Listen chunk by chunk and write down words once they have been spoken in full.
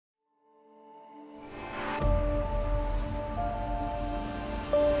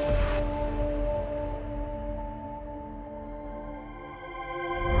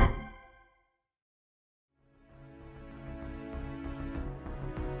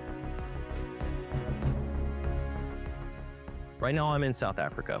Right now I'm in South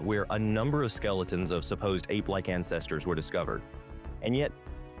Africa, where a number of skeletons of supposed ape-like ancestors were discovered. And yet,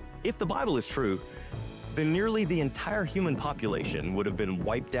 if the Bible is true, then nearly the entire human population would have been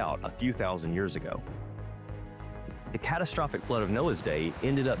wiped out a few thousand years ago. The catastrophic flood of Noah's day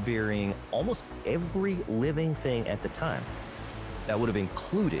ended up burying almost every living thing at the time. That would have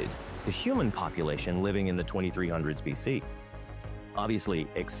included the human population living in the 2300s BC. Obviously,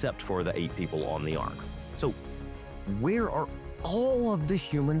 except for the 8 people on the ark. So, where are all of the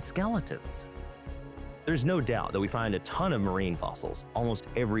human skeletons? There's no doubt that we find a ton of marine fossils almost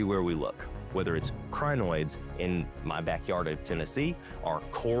everywhere we look, whether it's crinoids in my backyard of Tennessee or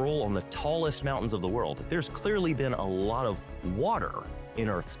coral on the tallest mountains of the world. There's clearly been a lot of water in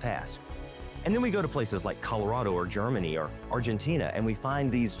Earth's past. And then we go to places like Colorado or Germany or Argentina, and we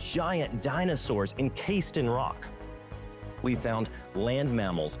find these giant dinosaurs encased in rock. We found land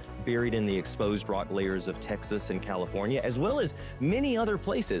mammals buried in the exposed rock layers of Texas and California, as well as many other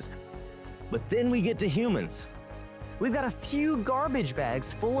places. But then we get to humans. We've got a few garbage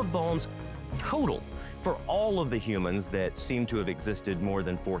bags full of bones total for all of the humans that seem to have existed more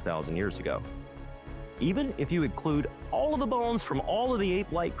than 4,000 years ago. Even if you include all of the bones from all of the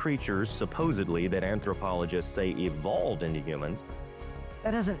ape-like creatures supposedly that anthropologists say evolved into humans,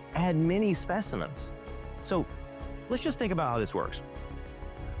 that doesn't add many specimens. So let's just think about how this works.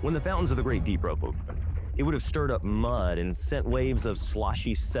 When the fountains of the Great Deep broke open, it would have stirred up mud and sent waves of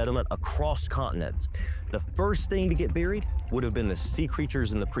sloshy sediment across continents. The first thing to get buried would have been the sea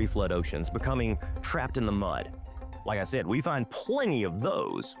creatures in the pre-flood oceans, becoming trapped in the mud. Like I said, we find plenty of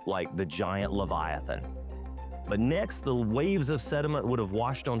those, like the giant Leviathan. But next, the waves of sediment would have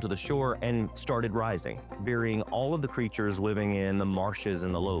washed onto the shore and started rising, burying all of the creatures living in the marshes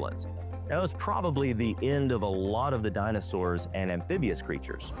and the lowlands. That was probably the end of a lot of the dinosaurs and amphibious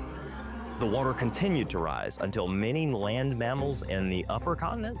creatures. The water continued to rise until many land mammals in the upper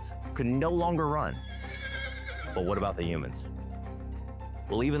continents could no longer run. But what about the humans?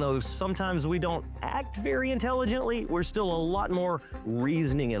 Well, even though sometimes we don't act very intelligently, we're still a lot more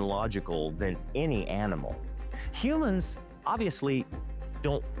reasoning and logical than any animal. Humans obviously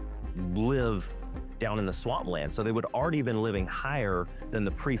don't live down in the swampland, so they would already been living higher than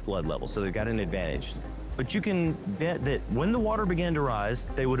the pre-flood level, so they've got an advantage. But you can bet that when the water began to rise,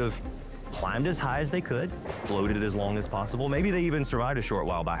 they would have climbed as high as they could, floated as long as possible. Maybe they even survived a short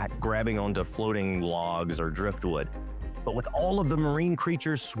while by grabbing onto floating logs or driftwood. But with all of the marine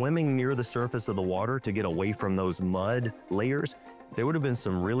creatures swimming near the surface of the water to get away from those mud layers, there would have been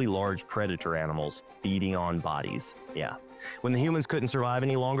some really large predator animals feeding on bodies. Yeah. When the humans couldn't survive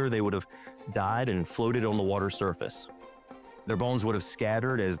any longer, they would have died and floated on the water surface. Their bones would have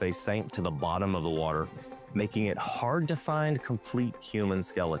scattered as they sank to the bottom of the water, making it hard to find complete human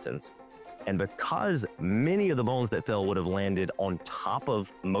skeletons. And because many of the bones that fell would have landed on top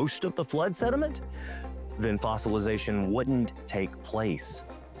of most of the flood sediment, then fossilization wouldn't take place.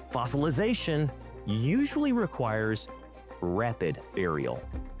 Fossilization usually requires rapid burial.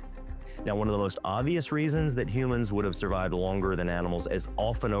 Now, one of the most obvious reasons that humans would have survived longer than animals is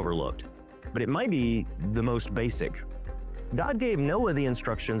often overlooked, but it might be the most basic. God gave Noah the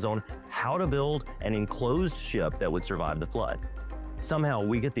instructions on how to build an enclosed ship that would survive the flood. Somehow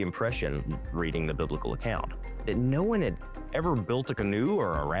we get the impression, reading the biblical account, that no one had ever built a canoe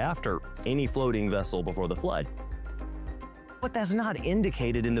or a raft or any floating vessel before the flood. But that's not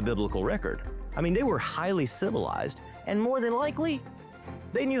indicated in the biblical record. I mean, they were highly civilized, and more than likely,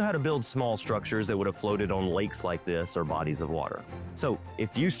 they knew how to build small structures that would have floated on lakes like this or bodies of water. So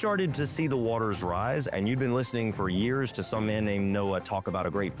if you started to see the waters rise and you'd been listening for years to some man named Noah talk about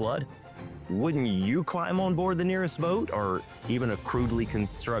a great flood, wouldn't you climb on board the nearest boat or even a crudely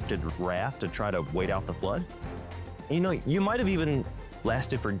constructed raft to try to wait out the flood? You know, you might have even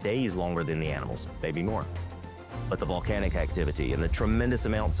lasted for days longer than the animals, maybe more. But the volcanic activity and the tremendous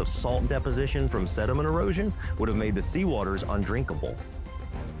amounts of salt deposition from sediment erosion would have made the seawaters undrinkable.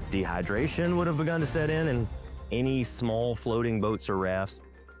 Dehydration would have begun to set in, and any small floating boats or rafts,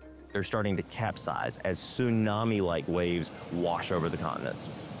 they're starting to capsize as tsunami-like waves wash over the continents.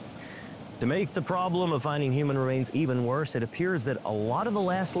 To make the problem of finding human remains even worse, it appears that a lot of the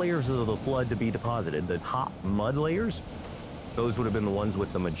last layers of the flood to be deposited, the top mud layers, those would have been the ones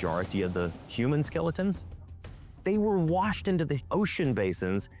with the majority of the human skeletons. They were washed into the ocean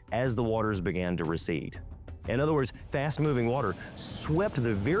basins as the waters began to recede. In other words, fast-moving water swept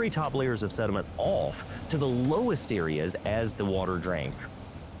the very top layers of sediment off to the lowest areas as the water drank,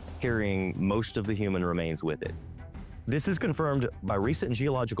 carrying most of the human remains with it. This is confirmed by recent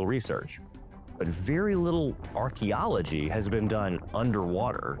geological research, but very little archaeology has been done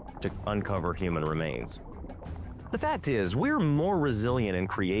underwater to uncover human remains. The fact is, we're more resilient and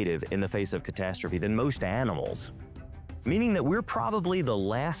creative in the face of catastrophe than most animals, meaning that we're probably the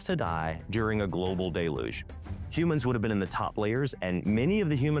last to die during a global deluge. Humans would have been in the top layers, and many of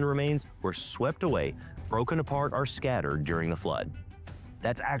the human remains were swept away, broken apart, or scattered during the flood.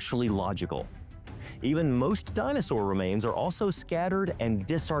 That's actually logical. Even most dinosaur remains are also scattered and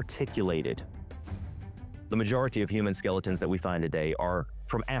disarticulated. The majority of human skeletons that we find today are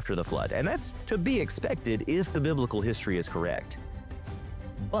from after the flood, and that's to be expected if the biblical history is correct.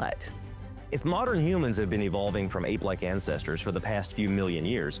 But if modern humans have been evolving from ape-like ancestors for the past few million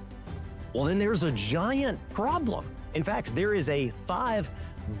years, well, then there's a giant problem. In fact, there is a 5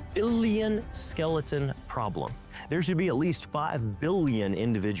 billion skeleton problem. There should be at least 5 billion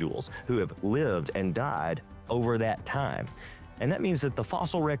individuals who have lived and died over that time. And that means that the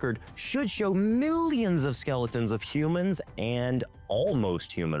fossil record should show millions of skeletons of humans and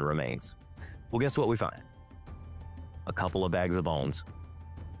almost human remains. Well, guess what we find? A couple of bags of bones.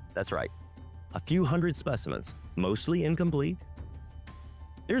 That's right, a few hundred specimens, mostly incomplete.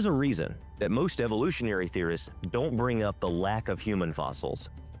 There's a reason that most evolutionary theorists don't bring up the lack of human fossils.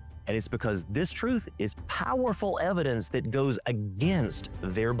 And it's because this truth is powerful evidence that goes against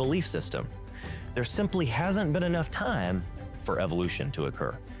their belief system. There simply hasn't been enough time for evolution to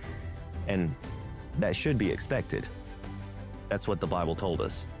occur. And that should be expected. That's what the Bible told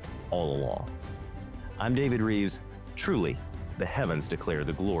us all along. I'm David Rives. Truly, the heavens declare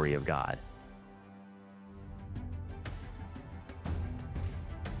the glory of God.